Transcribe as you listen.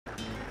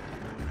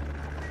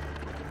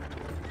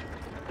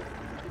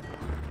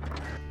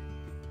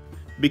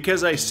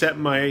Because I set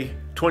my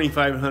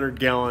 2,500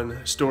 gallon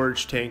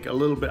storage tank a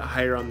little bit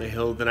higher on the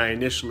hill than I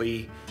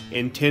initially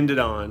intended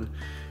on,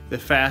 the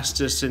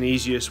fastest and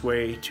easiest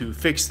way to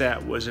fix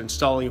that was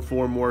installing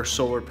 4 more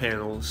solar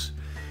panels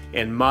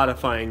and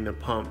modifying the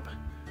pump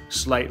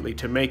slightly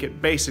to make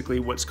it basically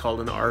what's called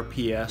an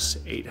RPS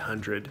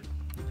 800.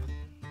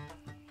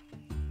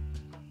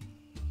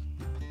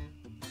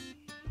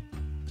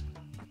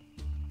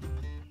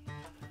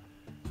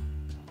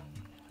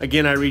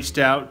 Again, I reached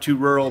out to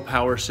Rural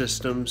Power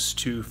Systems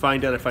to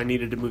find out if I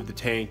needed to move the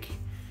tank,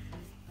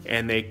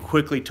 and they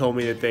quickly told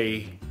me that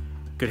they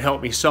could help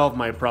me solve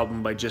my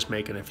problem by just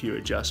making a few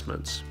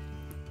adjustments.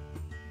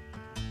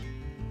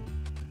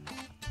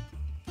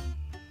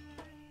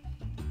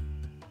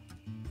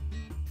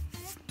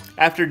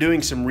 After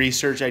doing some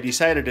research, I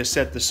decided to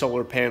set the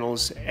solar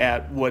panels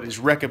at what is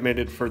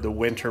recommended for the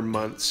winter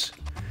months.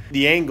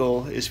 The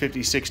angle is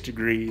 56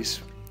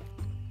 degrees.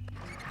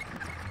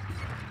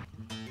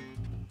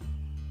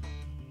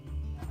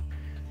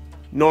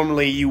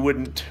 Normally you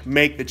wouldn't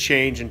make the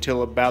change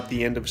until about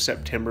the end of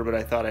September, but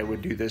I thought I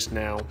would do this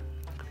now.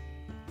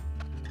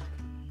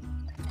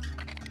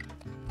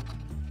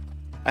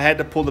 I had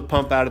to pull the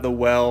pump out of the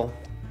well.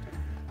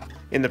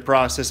 In the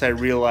process, I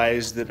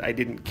realized that I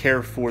didn't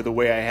care for the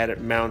way I had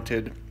it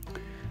mounted,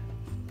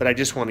 but I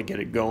just want to get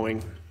it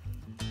going.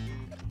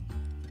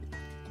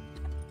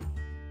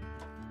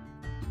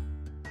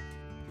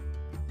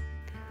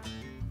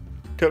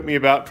 Took me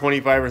about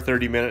 25 or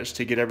 30 minutes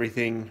to get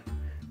everything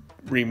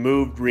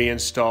removed,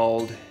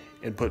 reinstalled,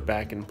 and put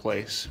back in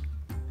place.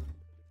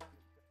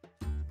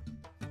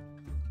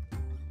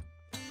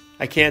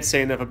 I can't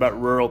say enough about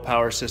Rural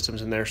Power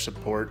Systems and their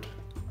support.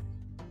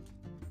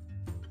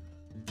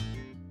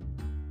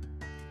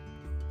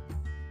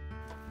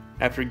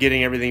 After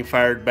getting everything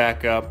fired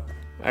back up,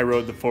 I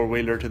rode the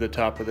four-wheeler to the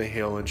top of the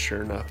hill, and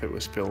sure enough, it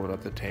was filling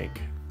up the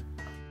tank.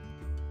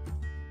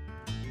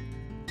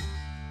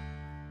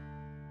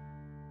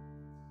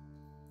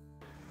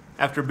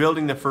 After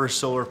building the first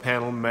solar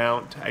panel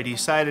mount, I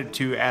decided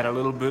to add a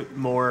little bit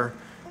more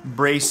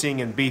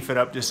bracing and beef it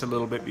up just a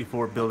little bit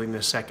before building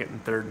the second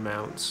and third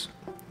mounts.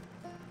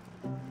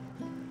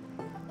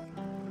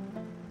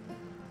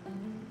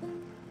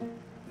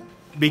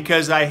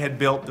 Because I had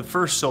built the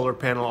first solar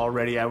panel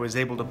already, I was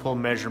able to pull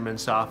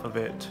measurements off of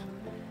it,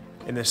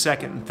 and the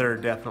second and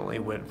third definitely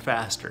went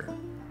faster.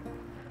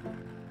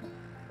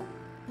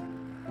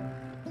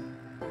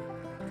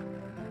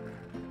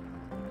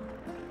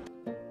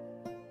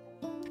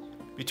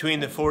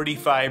 Between the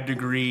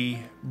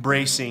 45-degree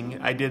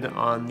bracing I did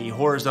on the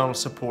horizontal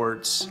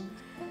supports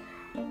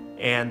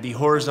and the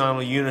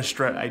horizontal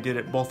unistrut I did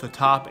at both the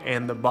top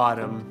and the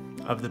bottom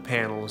of the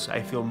panels,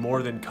 I feel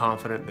more than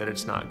confident that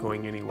it's not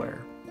going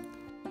anywhere.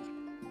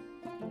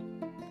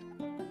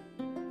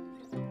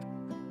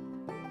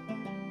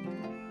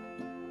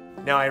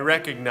 Now, I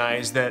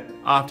recognize that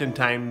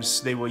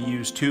oftentimes they will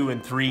use 2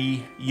 and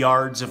 3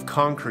 yards of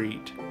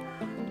concrete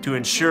to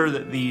ensure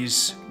that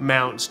these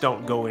mounts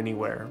don't go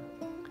anywhere.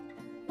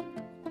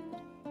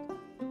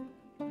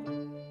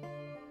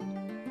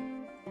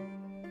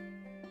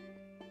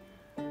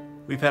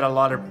 We've had a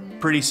lot of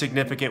pretty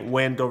significant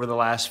wind over the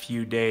last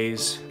few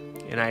days,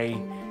 and I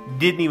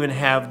didn't even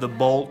have the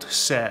bolt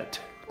set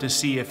to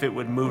see if it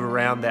would move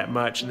around that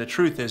much, and the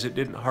truth is it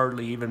didn't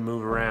hardly even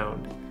move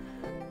around.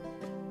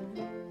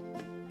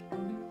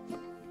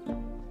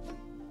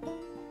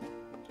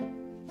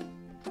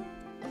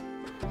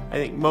 I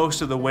think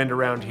most of the wind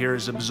around here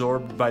is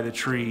absorbed by the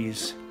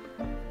trees,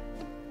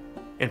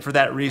 and for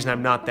that reason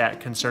I'm not that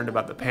concerned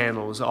about the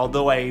panels,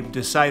 although I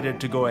decided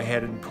to go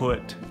ahead and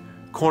put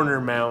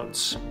corner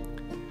mounts,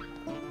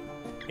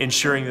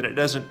 ensuring that it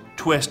doesn't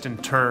twist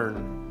and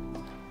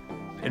turn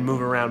and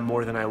move around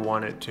more than I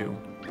want it to.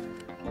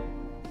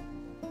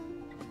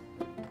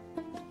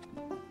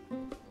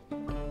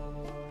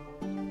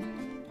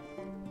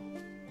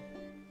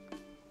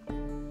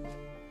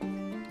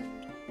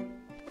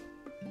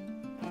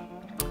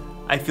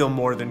 I feel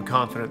more than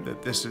confident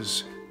that this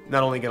is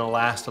not only going to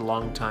last a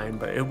long time,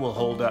 but it will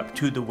hold up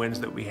to the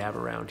winds that we have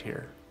around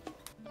here.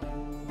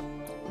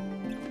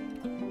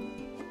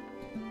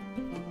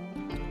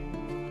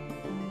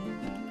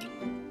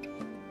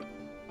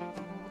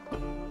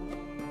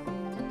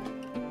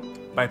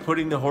 By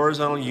putting the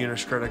horizontal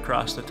unistrut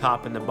across the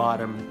top and the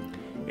bottom,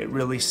 it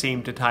really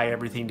seemed to tie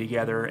everything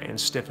together and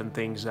stiffen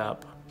things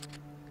up.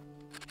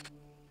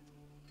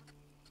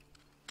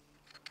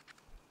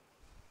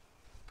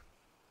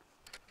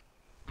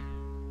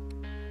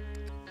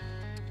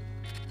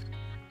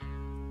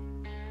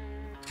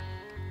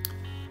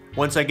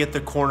 Once I get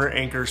the corner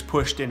anchors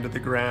pushed into the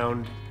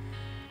ground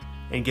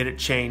and get it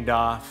chained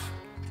off,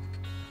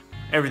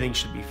 everything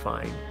should be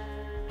fine.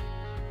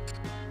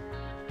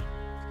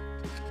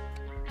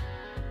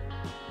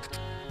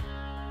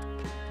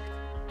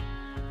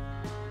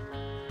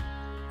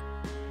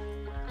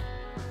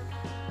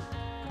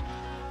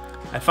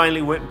 I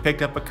finally went and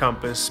picked up a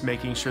compass,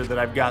 making sure that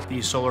I've got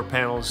these solar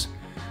panels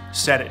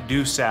set at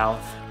due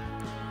south,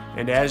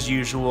 and as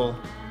usual,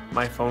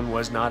 my phone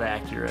was not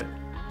accurate.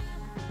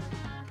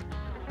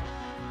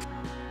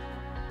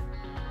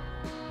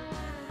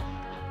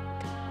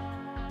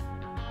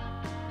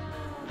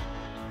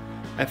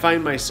 I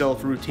find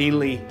myself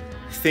routinely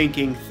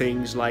thinking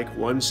things like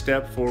 1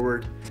 step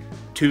forward,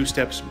 2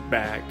 steps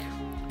back.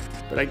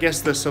 But I guess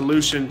the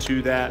solution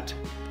to that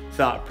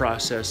thought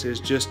process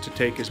is just to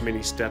take as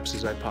many steps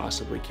as I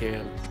possibly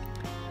can.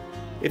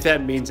 If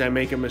that means I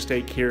make a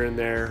mistake here and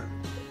there,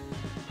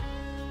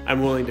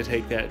 I'm willing to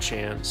take that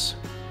chance.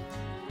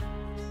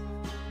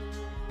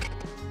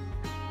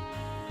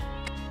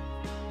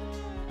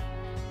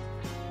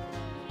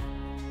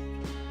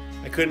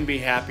 I couldn't be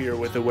happier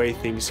with the way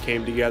things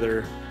came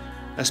together,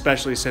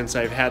 especially since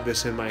I've had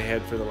this in my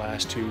head for the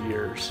last 2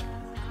 years.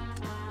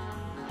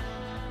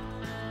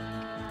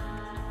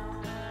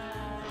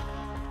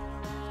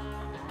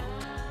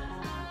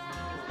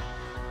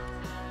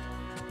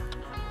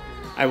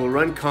 I will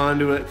run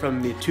conduit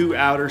from the 2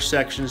 outer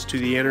sections to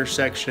the inner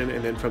section,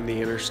 and then from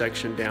the inner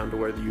section down to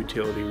where the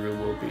utility room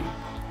will be.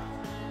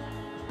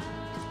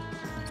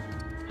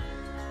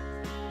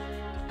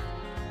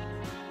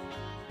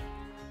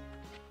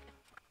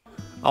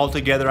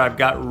 Altogether, I've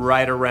got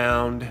right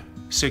around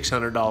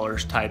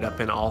 $600 tied up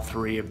in all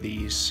 3 of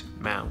these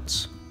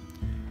mounts.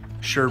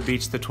 Sure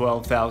beats the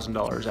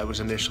 $12,000 I was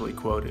initially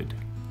quoted.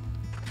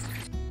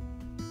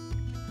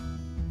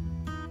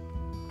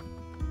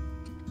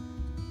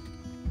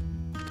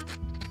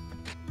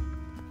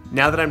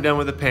 Now that I'm done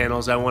with the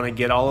panels, I want to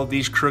get all of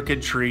these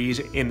crooked trees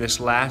in this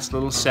last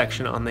little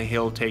section on the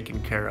hill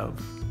taken care of.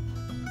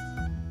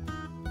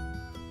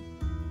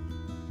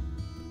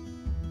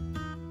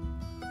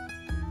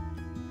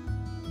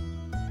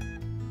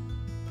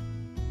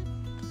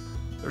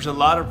 There's a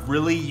lot of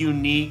really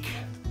unique,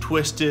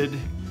 twisted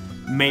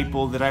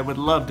maple that I would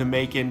love to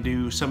make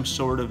into some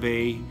sort of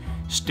a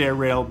stair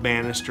rail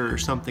banister or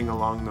something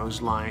along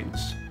those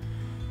lines.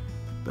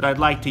 But I'd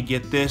like to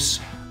get this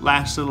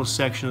last little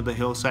section of the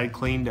hillside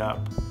cleaned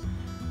up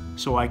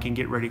so I can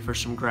get ready for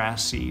some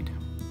grass seed.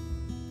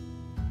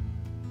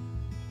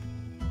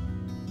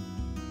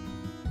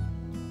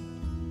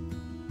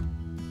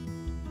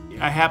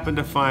 I happen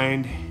to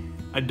find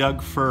a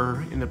dug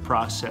fir in the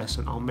process,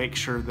 and I'll make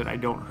sure that I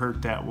don't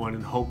hurt that one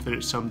and hope that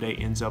it someday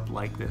ends up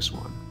like this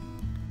one.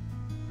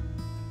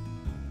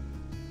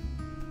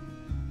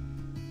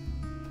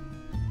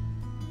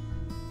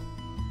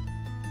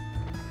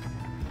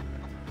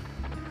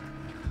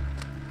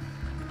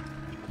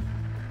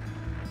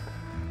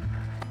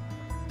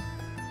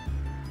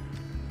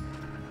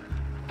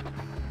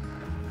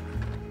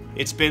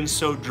 It's been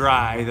so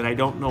dry that I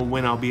don't know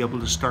when I'll be able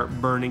to start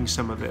burning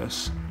some of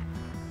this.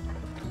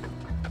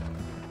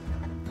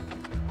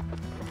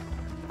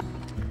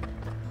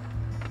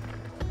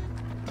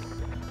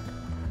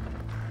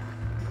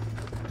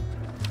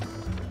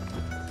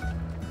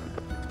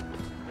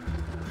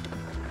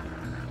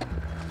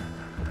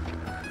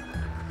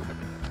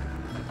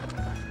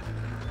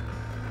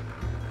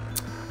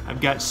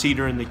 I've got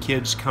Cedar and the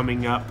kids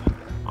coming up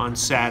on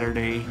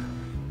Saturday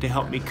to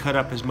help me cut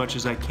up as much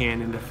as I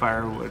can into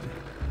firewood.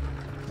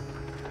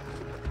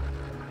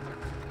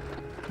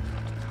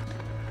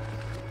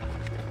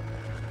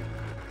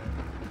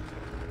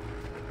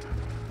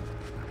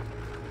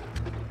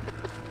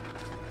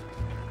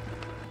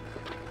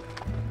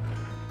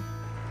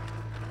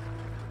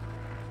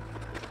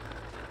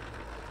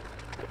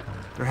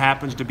 There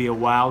happens to be a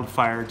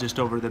wildfire just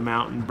over the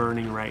mountain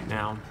burning right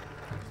now.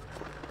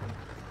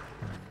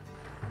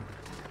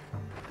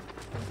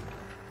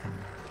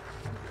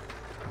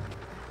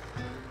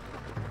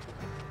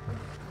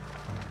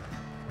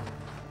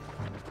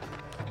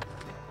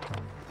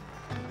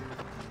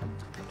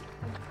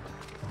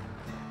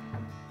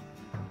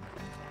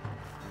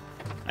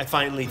 I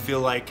finally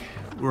feel like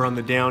we're on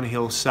the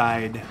downhill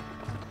side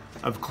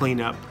of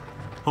cleanup.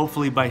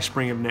 Hopefully by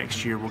spring of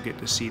next year we'll get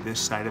to see this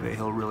side of the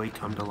hill really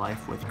come to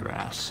life with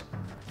grass.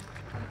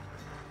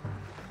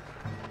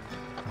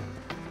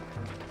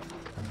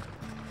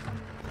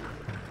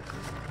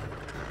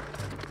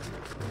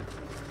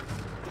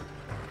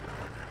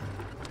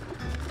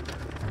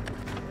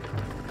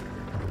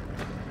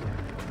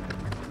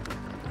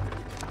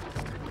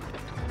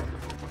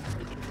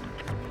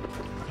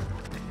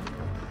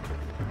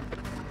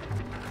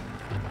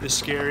 The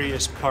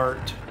scariest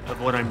part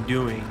of what I'm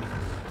doing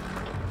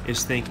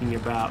is thinking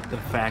about the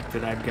fact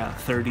that I've got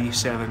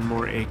 37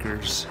 more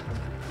acres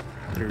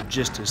that are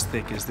just as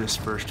thick as this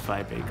first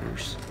 5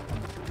 acres.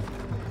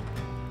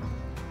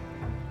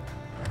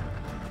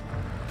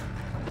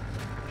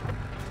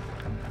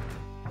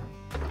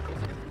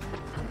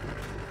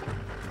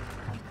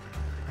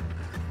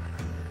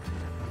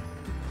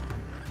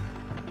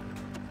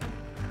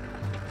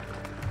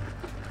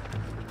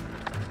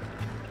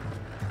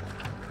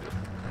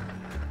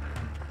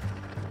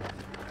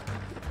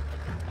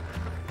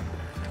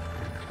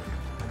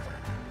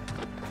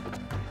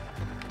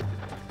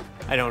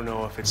 I don't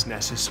know if it's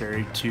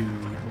necessary to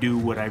do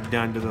what I've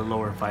done to the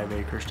lower 5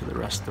 acres to the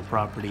rest of the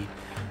property,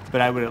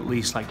 but I would at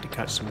least like to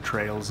cut some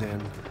trails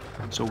in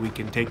so we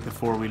can take the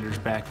 4-wheelers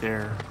back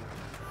there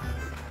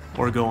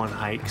or go on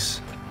hikes.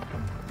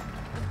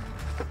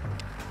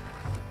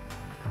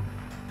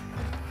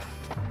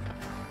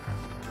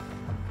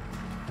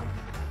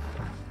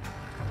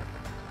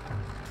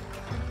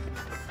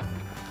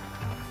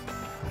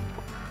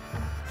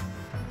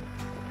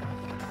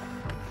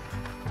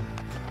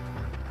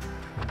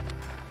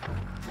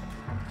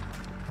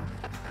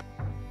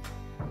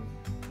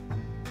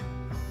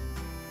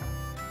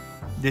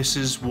 This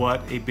is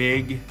what a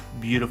big,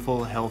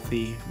 beautiful,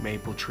 healthy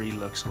maple tree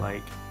looks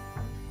like.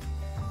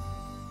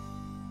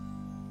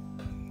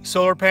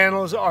 Solar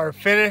panels are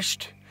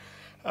finished.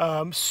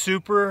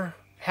 Super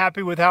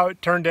happy with how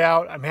it turned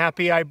out. I'm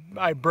happy I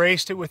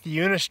braced it with the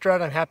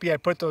Unistrut. I'm happy I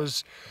put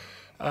those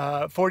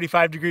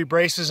 45-degree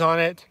braces on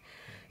it.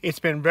 It's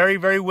been very,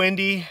 very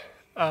windy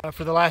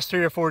for the last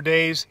 3 or 4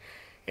 days,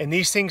 and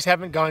these things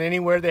haven't gone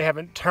anywhere. They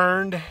haven't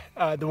turned.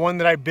 The one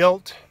that I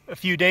built a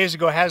few days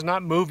ago has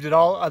not moved at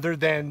all, other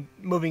than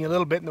moving a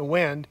little bit in the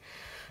wind.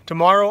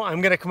 Tomorrow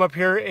I'm going to come up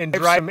here and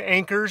drive some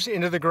anchors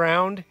into the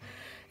ground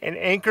and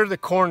anchor the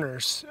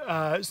corners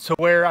so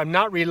where I'm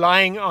not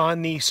relying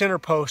on the center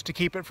post to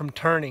keep it from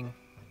turning.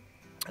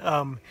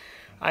 I'm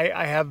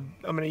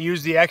going to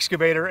use the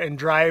excavator and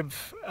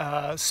drive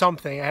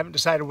something. I haven't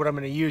decided what I'm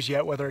going to use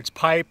yet, whether it's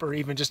pipe or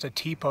even just a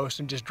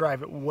T-post, and just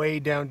drive it way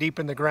down deep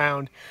in the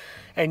ground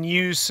and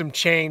use some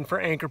chain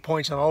for anchor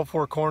points on all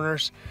 4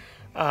 corners.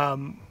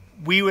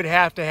 We would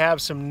have to have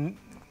some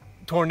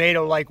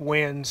tornado-like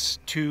winds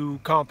to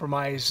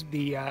compromise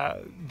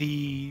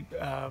the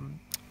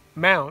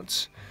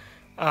mounts.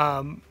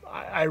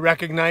 I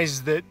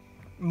recognize that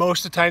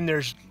most of the time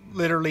there's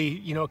literally,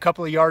 you know, a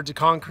couple of yards of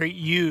concrete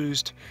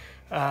used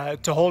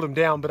to hold them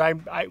down, but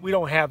we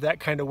don't have that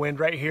kind of wind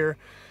right here.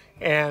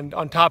 And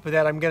on top of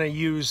that, I'm going to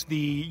use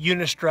the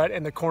Unistrut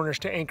and the corners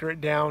to anchor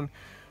it down.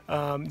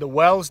 The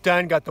well's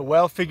done, got the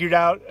well figured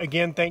out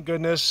again, thank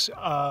goodness.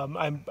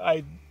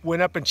 I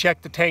went up and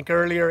checked the tank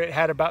earlier. It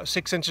had about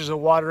 6 inches of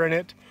water in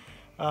it.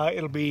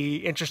 It'll be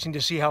interesting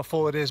to see how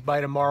full it is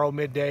by tomorrow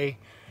midday.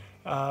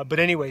 But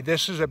anyway,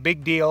 this is a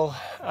big deal,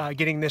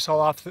 getting this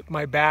all off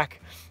my back,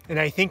 and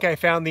I think I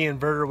found the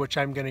inverter which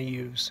I'm going to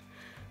use.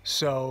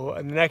 So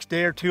in the next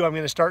day or two, I'm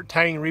going to start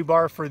tying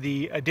rebar for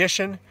the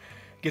addition,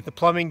 get the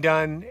plumbing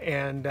done,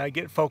 and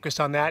get focused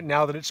on that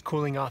now that it's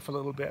cooling off a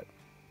little bit.